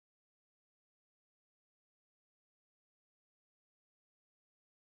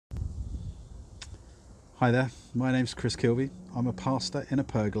Hi there, my name's Chris Kilby. I'm a pastor in a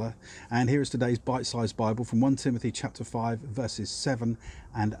pergola, and here is today's bite-sized Bible from 1 Timothy chapter 5 verses 7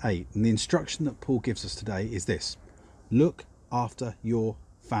 and 8. And the instruction that Paul gives us today is this: look after your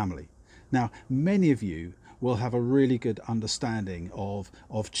family. Now, many of you will have a really good understanding of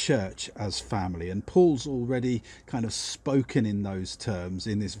church as family, and Paul's already kind of spoken in those terms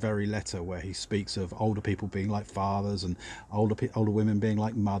in this very letter, where he speaks of older people being like fathers and older women being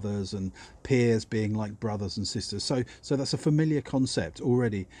like mothers and peers being like brothers and sisters. So that's a familiar concept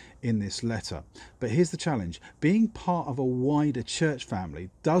already in this letter. But here's the challenge: being part of a wider church family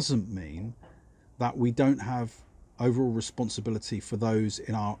doesn't mean that we don't have overall responsibility for those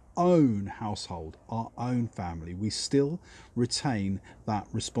in our own household, our own family. We still retain that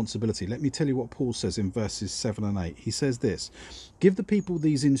responsibility. Let me tell you what Paul says in verses 7 and 8. He says this: give the people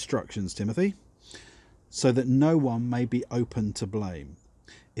these instructions, Timothy, so that no one may be open to blame.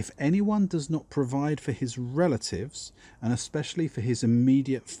 If anyone does not provide for his relatives, and especially for his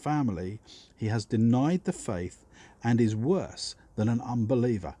immediate family, he has denied the faith and is worse than an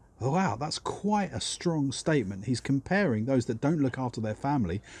unbeliever. Wow, that's quite a strong statement. He's comparing those that don't look after their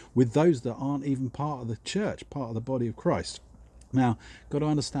family with those that aren't even part of the church, part of the body of Christ. Now, got to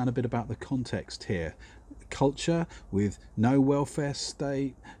understand a bit about the context here. Culture with no welfare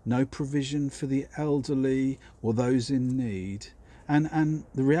state, no provision for the elderly or those in need. And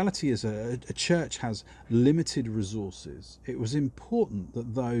the reality is a church has limited resources. It was important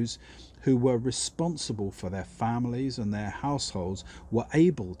that those who were responsible for their families and their households were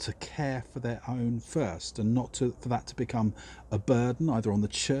able to care for their own first, and not for that to become a burden either on the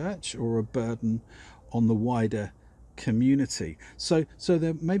church or a burden on the wider community. So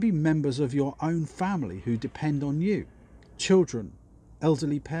there may be members of your own family who depend on you: children,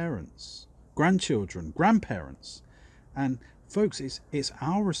 elderly parents, grandchildren, grandparents. And folks, it's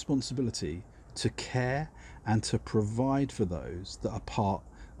our responsibility to care and to provide for those that are part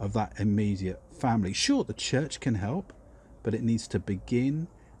of that immediate family. Sure, the church can help, but it needs to begin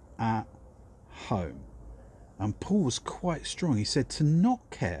at home. And Paul was quite strong. He said to not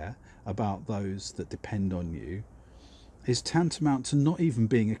care about those that depend on you is tantamount to not even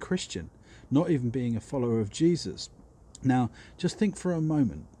being a Christian, not even being a follower of Jesus. Now, just think for a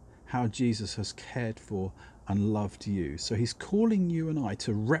moment how Jesus has cared for and loved you. So he's calling you and I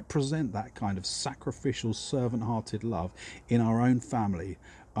to represent that kind of sacrificial, servant-hearted love in our own family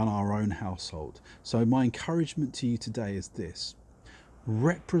and our own household. So my encouragement to you today is this: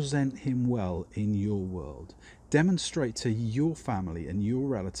 represent him well in your world. Demonstrate to your family and your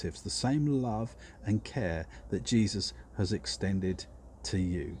relatives the same love and care that Jesus has extended to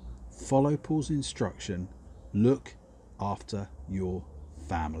you. Follow Paul's instruction. Look after your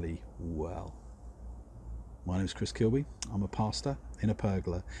family well. My name is Chris Kilby. I'm a pastor in a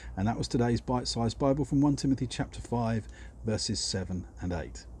pergola, and that was today's bite-sized Bible from 1 Timothy chapter 5 verses 7 and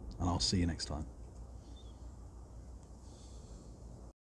 8. And I'll see you next time.